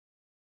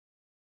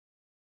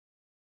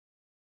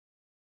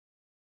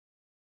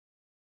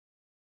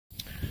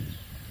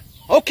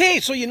Okay,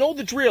 so you know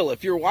the drill.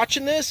 If you're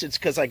watching this, it's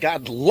because I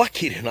got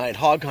lucky tonight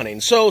hog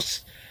hunting. So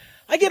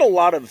I get a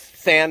lot of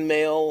fan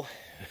mail.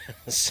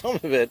 Some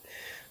of it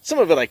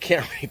I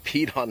can't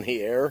repeat on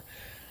the air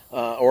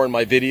or in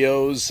my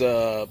videos.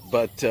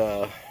 But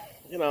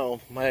you know,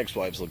 my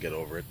ex-wives will get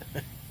over it.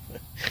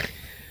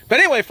 But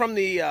anyway, from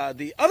the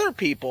other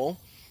people,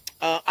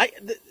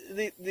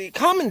 the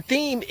common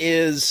theme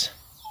is,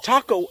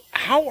 Taco,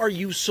 how are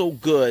you so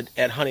good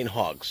at hunting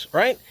hogs,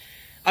 right?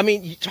 I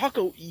mean,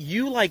 Taco,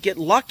 you like get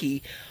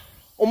lucky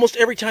almost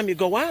every time you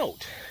go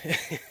out.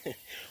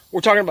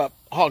 We're talking about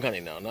hog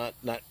hunting now,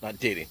 not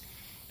dating.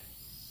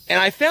 And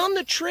I found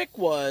the trick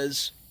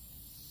was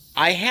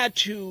I had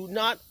to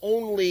not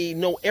only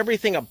know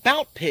everything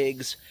about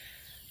pigs,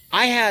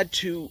 I had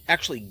to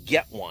actually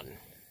get one.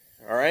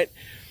 All right?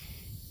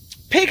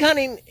 Pig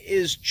hunting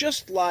is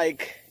just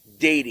like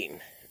dating,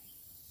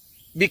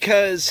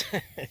 because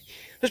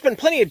there's been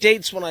plenty of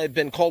dates when I've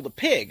been called a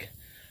pig.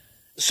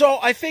 So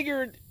I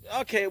figured,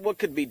 okay, what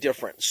could be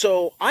different?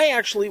 So I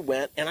actually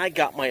went and I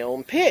got my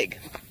own pig.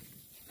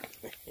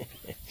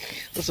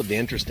 This will be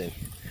interesting.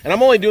 And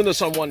I'm only doing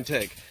this on one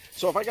take.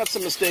 So if I got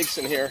some mistakes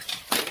in here,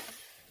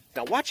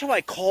 now watch how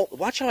I call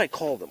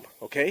them,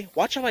 okay?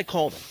 Watch how I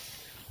call them.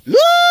 Lucy!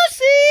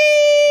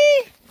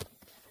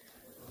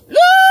 Lucy!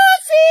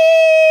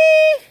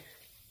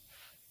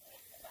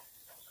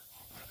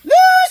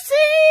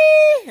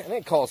 Lucy! I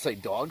didn't call, say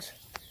dogs.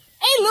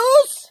 Hey,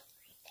 Luce!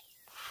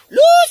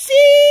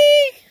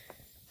 Lucy!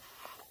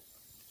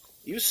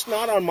 You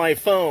snot on my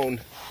phone.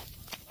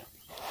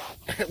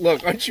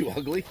 Look, aren't you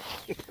ugly?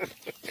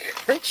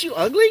 Aren't you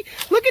ugly?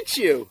 Look at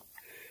you.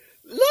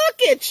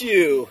 Look at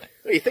you.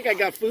 You think I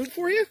got food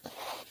for you?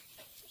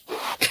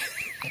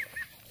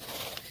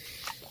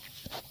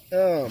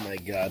 Oh, my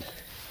God.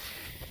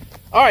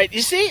 All right,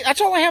 you see?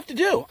 That's all I have to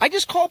do. I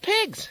just call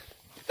pigs.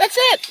 That's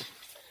it.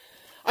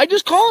 I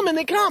just call them and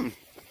they come.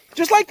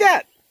 Just like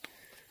that.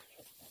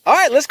 All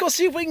right, let's go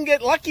see if we can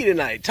get lucky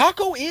tonight.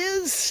 Taco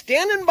is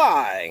standing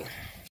by.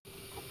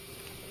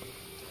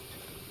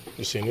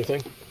 You see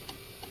anything?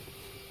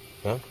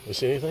 Huh? You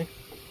see anything?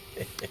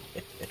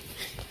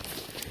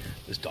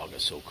 This dog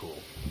is so cool.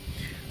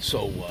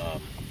 So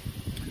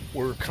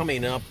we're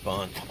coming up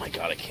on. Oh my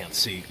God, I can't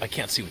see. I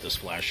can't see with this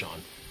flash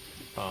on.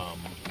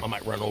 I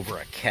might run over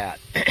a cat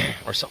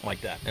or something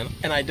like that.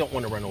 And I don't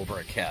want to run over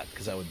a cat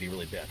because that would be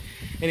really bad.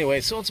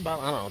 Anyway, so it's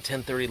about, I don't know,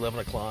 10:30, 11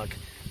 o'clock.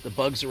 The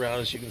bugs are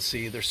out, as you can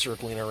see. They're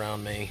circling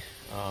around me.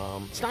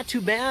 It's not too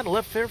bad. I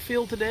left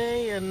Fairfield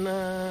today, and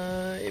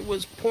it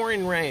was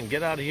pouring rain.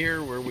 Get out of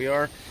here where we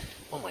are.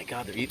 Oh, my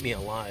God, they're eating me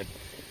alive.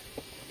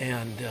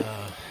 And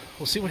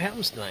we'll see what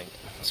happens tonight.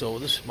 So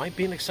this might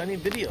be an exciting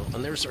video.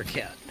 And there's our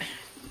cat.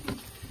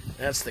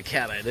 That's the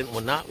cat I did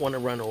not want to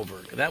run over.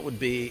 That would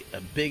be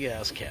a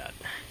big-ass cat.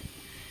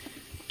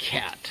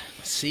 Cat.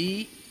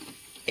 C-A-T.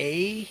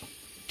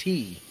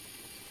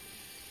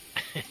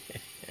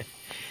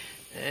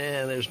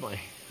 And there's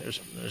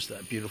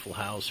that beautiful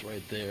house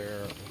right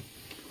there.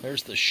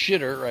 There's the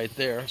shitter right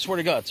there. I swear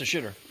to God, it's a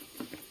shitter.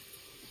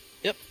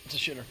 Yep, it's a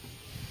shitter.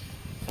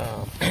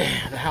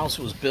 The house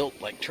was built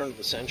like turn of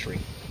the century,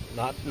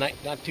 not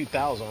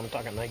 2000. I'm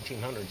talking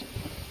 1900s.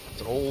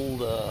 It's an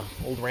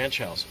old ranch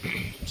house.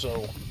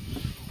 So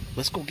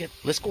let's go get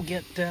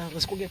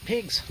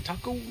pigs.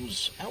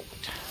 Tacos out.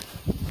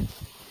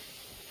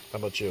 How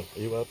about you?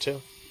 Are you out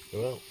too?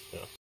 You out? Yeah.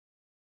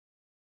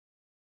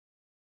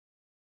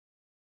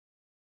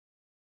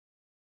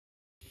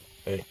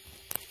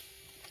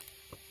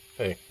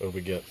 Hey, what do we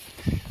get?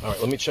 All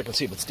right, let me check and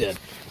see if it's dead.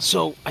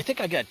 So I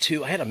think I got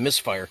two. I had a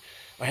misfire.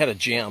 I had a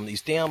jam.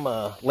 These damn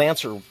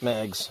Lancer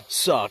mags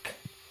suck.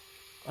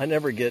 I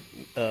never get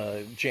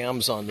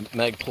jams on the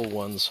Magpul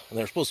ones, and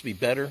they're supposed to be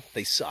better.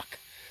 They suck.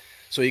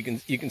 So you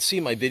can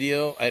see my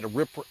video. I had a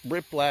rip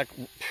rack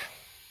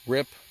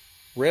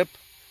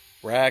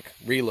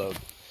reload.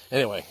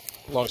 Anyway,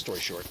 long story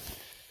short,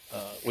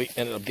 we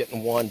ended up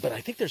getting one, but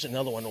I think there's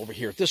another one over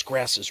here. This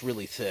grass is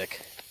really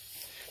thick.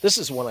 This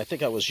is one I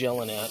think I was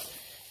yelling at,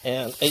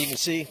 and you can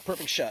see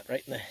perfect shot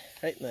right in the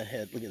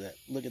head. Look at that!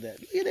 Look at that!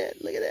 Look at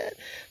that! Look at that!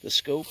 The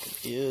scope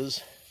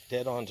is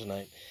dead on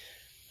tonight.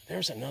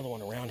 There's another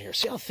one around here.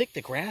 See how thick the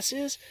grass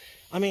is?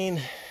 I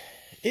mean,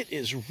 it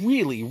is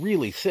really,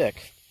 really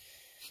thick.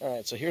 All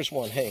right, so here's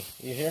one. Hey,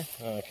 you here?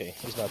 Okay,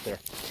 he's not there.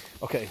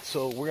 Okay,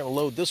 so we're gonna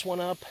load this one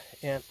up,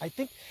 and I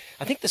think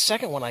the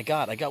second one I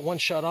got one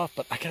shot off,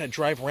 but I gotta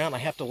drive around. I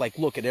have to like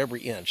look at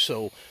every inch.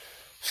 So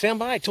stand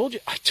by. I told you.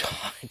 I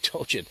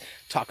told you.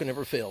 Taco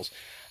never fails.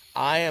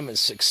 I am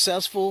as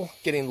successful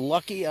getting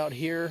lucky out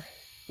here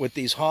with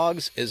these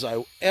hogs as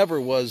I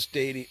ever was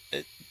dating.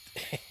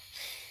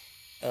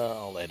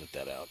 I'll edit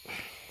that out.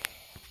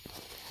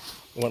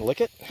 You want to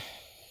lick it?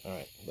 All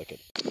right, lick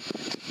it.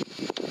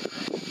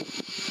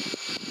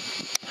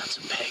 That's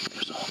a pig.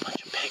 There's a whole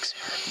bunch of pigs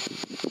here.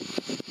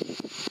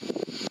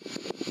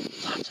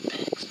 Lots of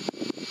pigs.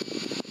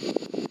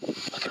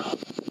 Look at all of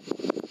them.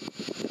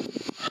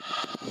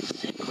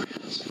 Thick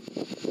grass.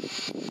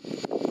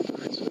 All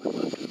right, so I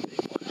left a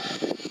big one.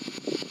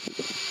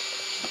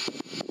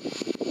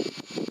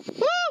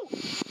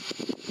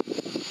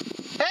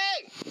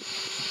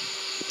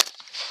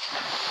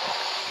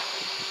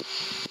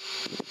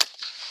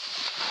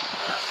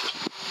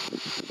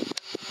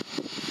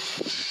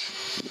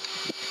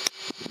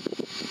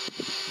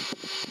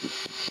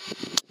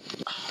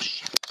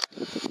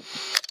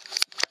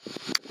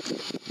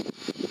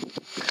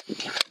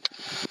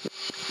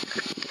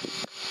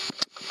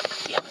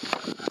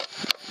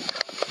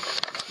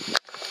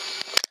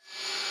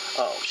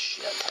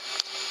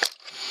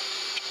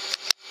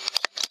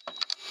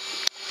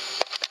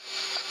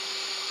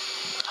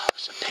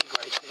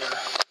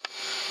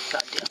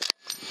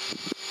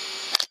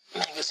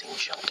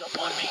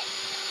 on me.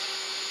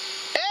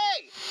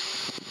 Hey!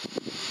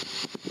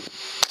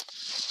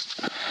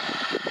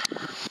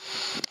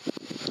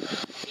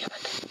 Damn it.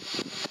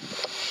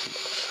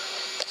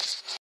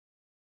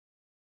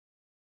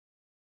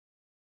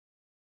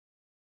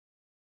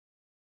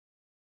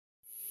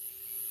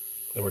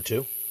 Number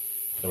two?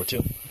 Number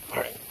two?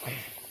 Alright.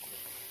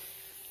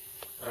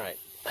 Alright.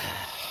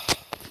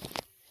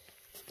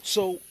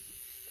 So,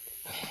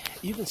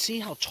 you can see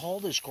how tall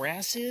this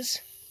grass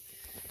is?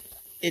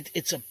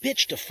 It's a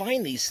bitch to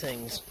find these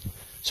things.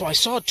 So I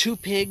saw 2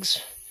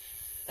 pigs,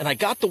 and I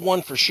got the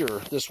one for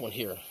sure, this one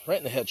here, right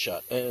in the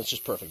headshot, and it's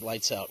just perfect,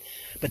 lights out.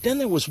 But then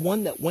there was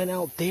one that went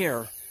out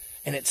there,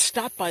 and it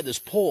stopped by this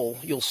pole,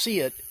 you'll see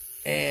it,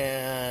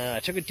 and I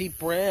took a deep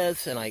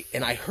breath, and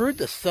I heard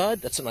the thud.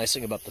 That's the nice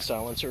thing about the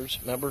silencers,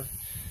 remember?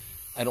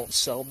 I don't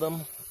sell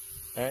them,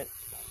 all right?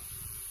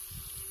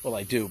 Well,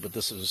 I do, but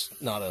this is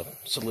not a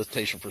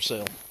solicitation for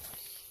sale.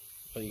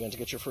 Are you going to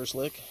get your first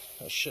lick?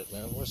 Oh, shit,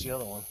 man. Where's the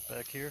other one?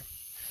 Back here?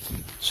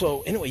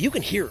 So, anyway, you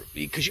can hear it,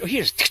 because you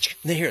hear it,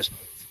 and then here's,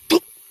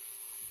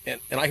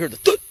 and I heard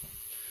the,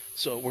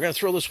 so we're going to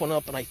throw this one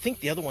up, and I think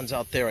the other one's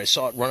out there. I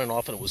saw it running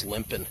off, and it was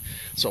limping,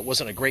 so it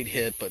wasn't a great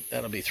hit, but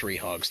that'll be 3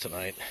 hogs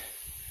tonight.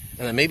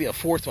 And then maybe a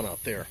 4th one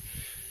out there.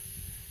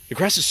 The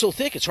grass is so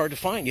thick, it's hard to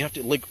find. You have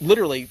to, like,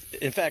 literally,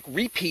 in fact,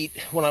 repeat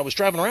when I was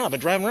driving around. I've been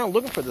driving around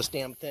looking for this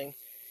damn thing.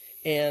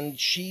 And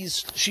she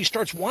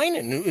starts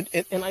whining,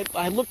 and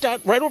I looked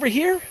out right over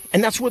here,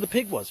 and that's where the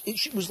pig was.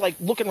 She was like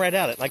looking right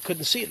at it, and I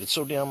couldn't see it. It's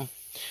so damn.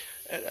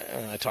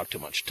 I talk too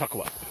much. Talk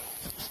what?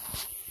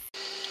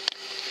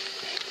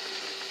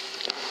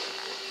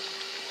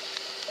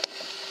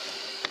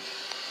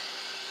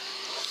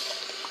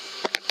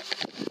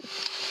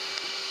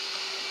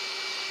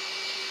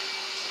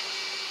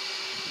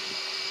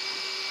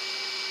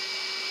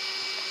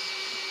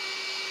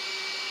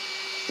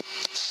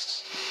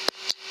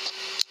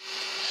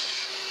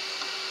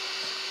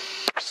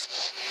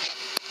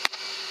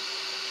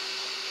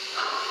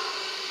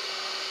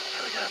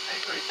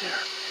 Right there.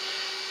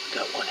 We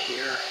got one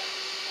here.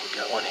 We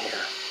got one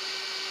here.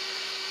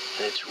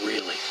 And it's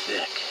really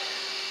thick.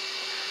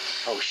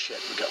 Oh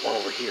shit, we got one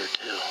over here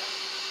too.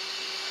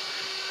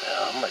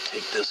 I'm gonna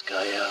take this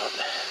guy out.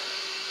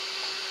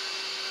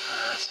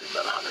 Let's say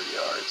about 100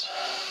 yards. I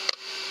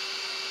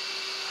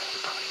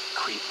could probably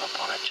creep up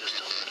on it just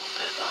a little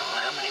bit. Oh,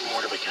 how many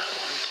more do we got? 1,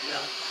 2.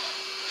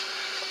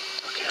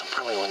 Okay, I'm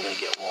probably only gonna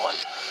get one.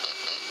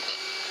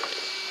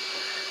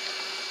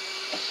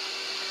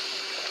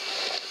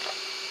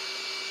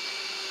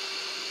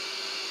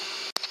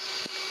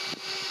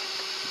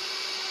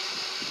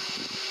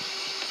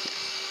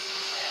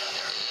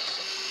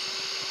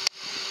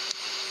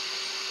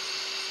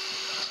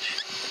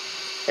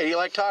 Hey, do you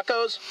like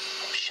tacos?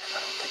 Oh shit, I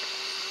don't think.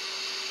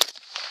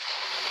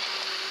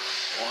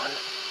 One.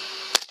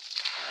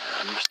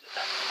 I missed it.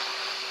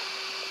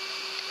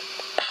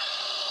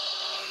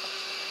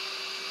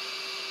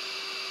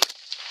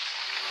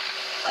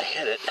 I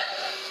hit it.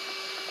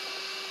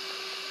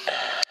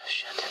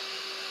 Shit.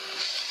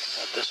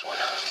 Not this one.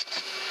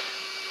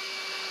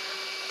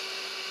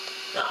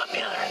 Oh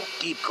man, they're in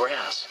deep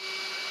grass.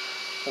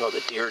 Oh,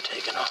 the deer are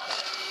taking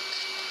off.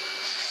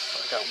 I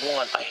got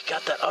one. I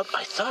got that up.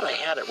 I thought I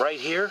had it right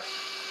here,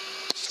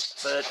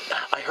 but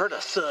I heard a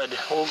thud.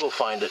 We'll go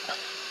find it.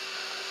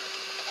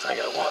 I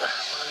got one. 1,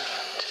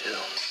 2.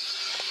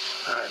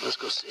 All right, let's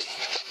go see.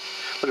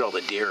 Look at all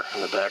the deer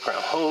in the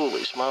background.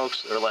 Holy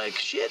smokes. They're like,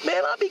 shit,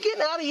 man, I'll be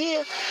getting out of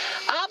here.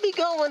 I'll be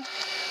going.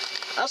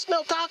 I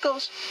smell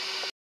tacos.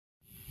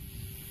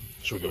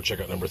 Should we go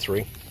check out number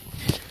 3?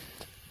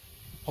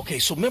 Okay,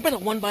 so remember the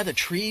one by the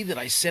tree that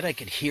I said I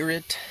could hear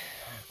it?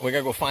 We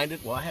gotta go find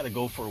it? Well, I had to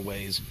go for a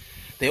ways.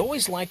 They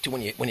always like to,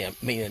 when you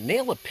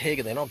nail a pig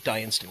and they don't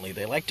die instantly,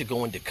 they like to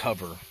go into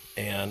cover.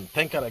 And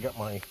thank God I got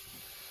my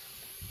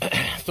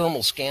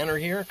thermal scanner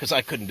here, because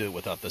I couldn't do it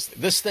without this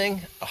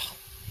thing.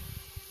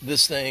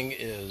 This thing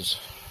is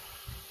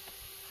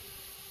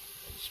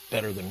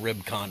better than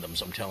rib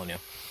condoms, I'm telling you.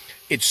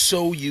 It's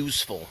so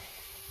useful.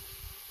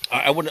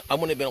 I wouldn't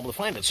have been able to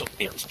find it. So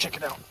here, let's check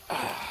it out. All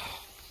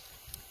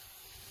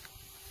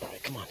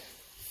right, come on.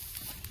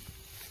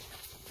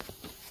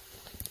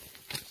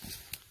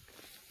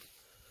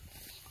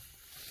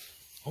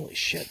 Holy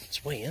shit,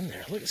 it's way in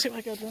there. Look, see what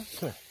I got there?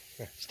 Come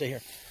here, stay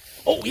here.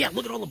 Oh, yeah,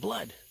 look at all the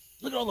blood.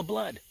 Look at all the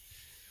blood.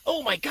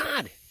 Oh, my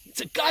God,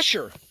 it's a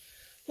gusher.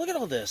 Look at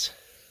all this.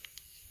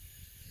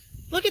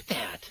 Look at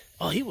that.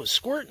 Oh, he was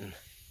squirting.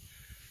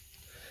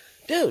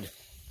 Dude.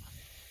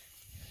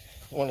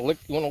 You want to lick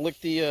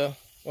the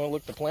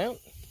plant?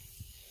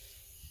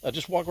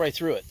 Just walk right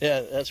through it.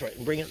 Yeah, that's right.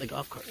 And bring it in the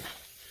golf cart.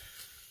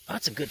 Oh,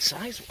 that's a good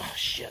size. Oh,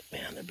 shit,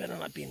 man. There better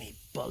not be any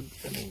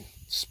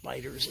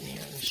spiders in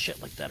here and shit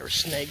like that, or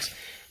snakes.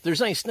 If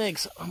there's any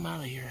snakes, I'm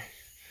out of here.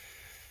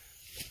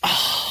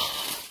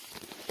 Oh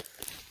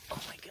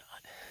my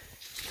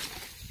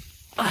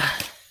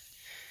God.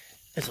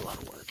 It's a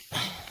lot of work.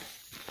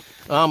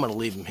 I'm going to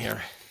leave him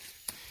here.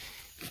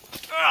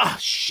 Oh,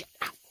 shit.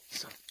 Ow,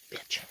 son of a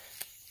bitch.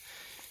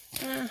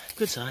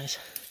 Good size.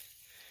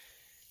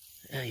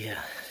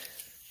 Yeah.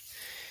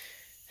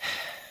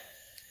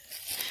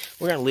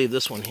 We're going to leave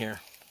this one here.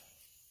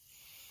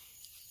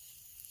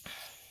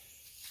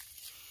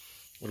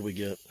 What do we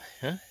get?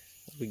 Huh?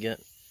 What do we get?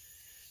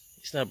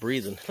 He's not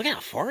breathing. Look how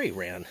far he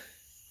ran.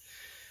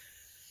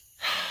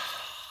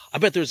 I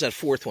bet there's that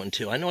fourth one,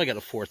 too. I know I got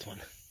a fourth one.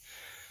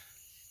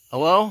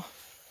 Hello?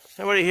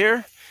 Anybody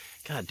here?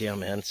 God damn,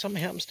 man.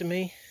 Something happens to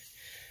me.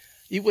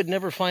 You would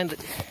never find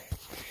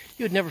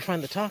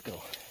the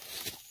taco.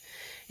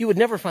 You would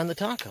never find the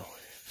taco.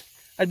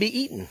 I'd be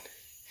eating.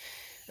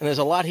 And there's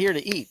a lot here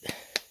to eat.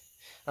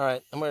 All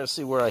right, I'm going to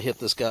see where I hit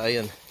this guy,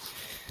 and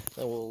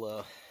then we'll,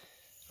 I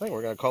think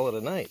we're going to call it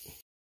a night.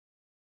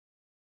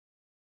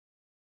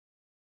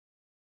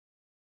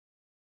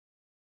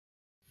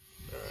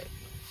 All right,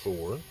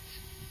 4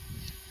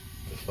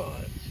 to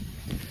 5.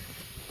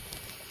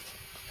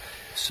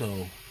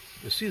 So,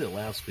 you see the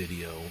last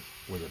video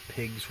where the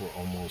pigs were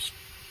almost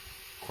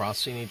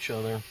crossing each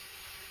other,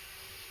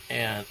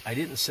 and I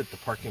didn't set the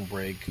parking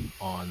brake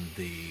on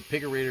the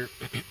pigerator,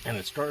 and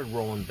it started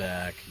rolling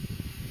back,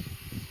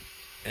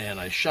 and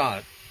I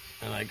shot,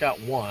 and I got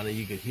one, and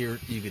you could hear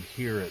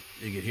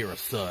a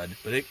thud,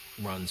 but it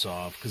runs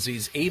off because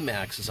these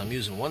AMAXs, I'm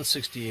using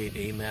 168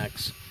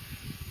 AMAX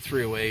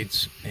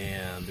 308s,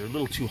 and they're a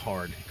little too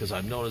hard because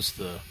I've noticed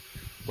the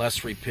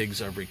last 3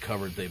 pigs I've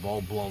recovered, they've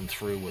all blown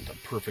through with a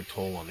perfect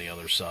hole on the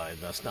other side.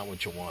 That's not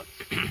what you want.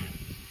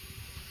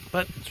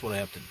 But it's what I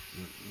have to,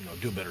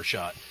 do a better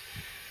shot.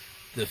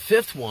 The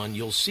 5th one,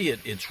 you'll see it.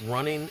 It's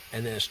running,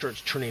 and then it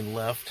starts turning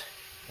left,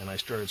 and I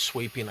started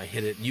sweeping. I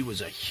hit it. You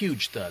was a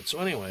huge thud. So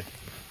anyway,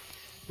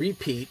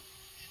 repeat,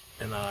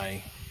 and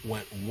I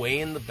went way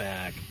in the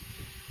back,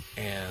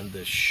 and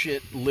the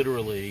shit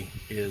literally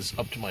is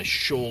up to my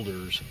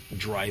shoulders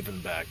driving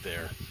back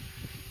there.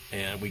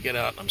 And we get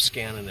out, and I'm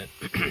scanning it,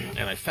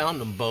 and I found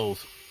them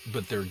both,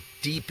 but they're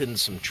deep in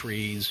some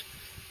trees,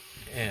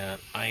 and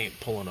I ain't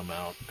pulling them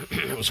out.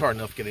 It was hard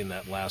enough getting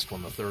that last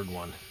one, the 3rd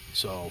one.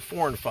 So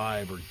 4 and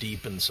 5 are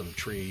deep in some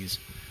trees,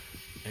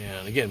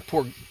 and again,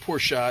 poor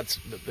shots.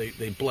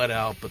 They bled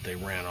out, but they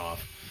ran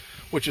off,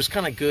 which is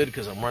kind of good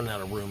because I'm running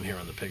out of room here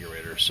on the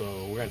pigerator.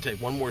 So we're going to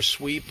take one more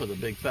sweep of the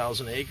big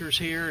 1,000 acres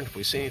here, and if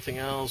we see anything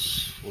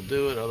else, we'll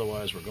do it.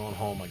 Otherwise, we're going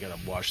home. I got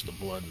to wash the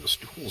blood and the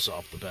stools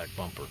off the back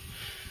bumper.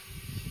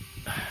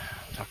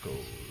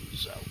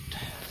 Tacos out.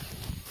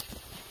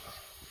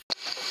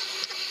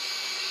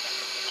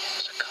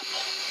 There's a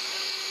couple.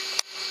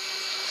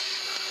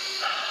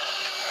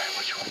 Alright,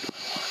 which one do I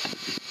want?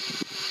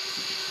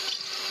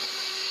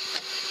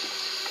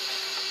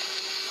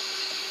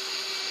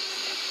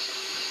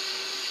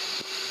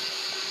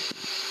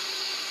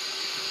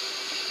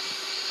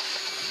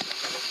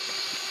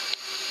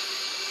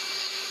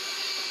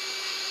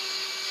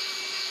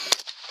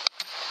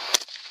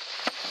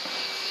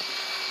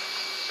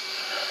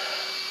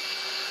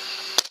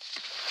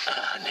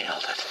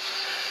 Nailed it.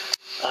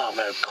 Oh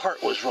man, the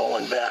cart was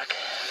rolling back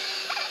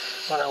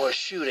when I was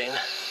shooting.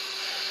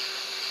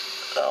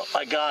 Oh,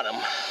 I got him,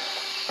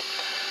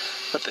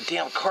 but the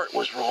damn cart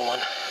was rolling. All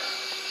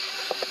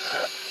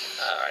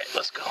right,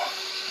 let's go.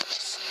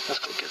 Let's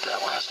go get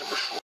that one. That's number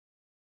 4.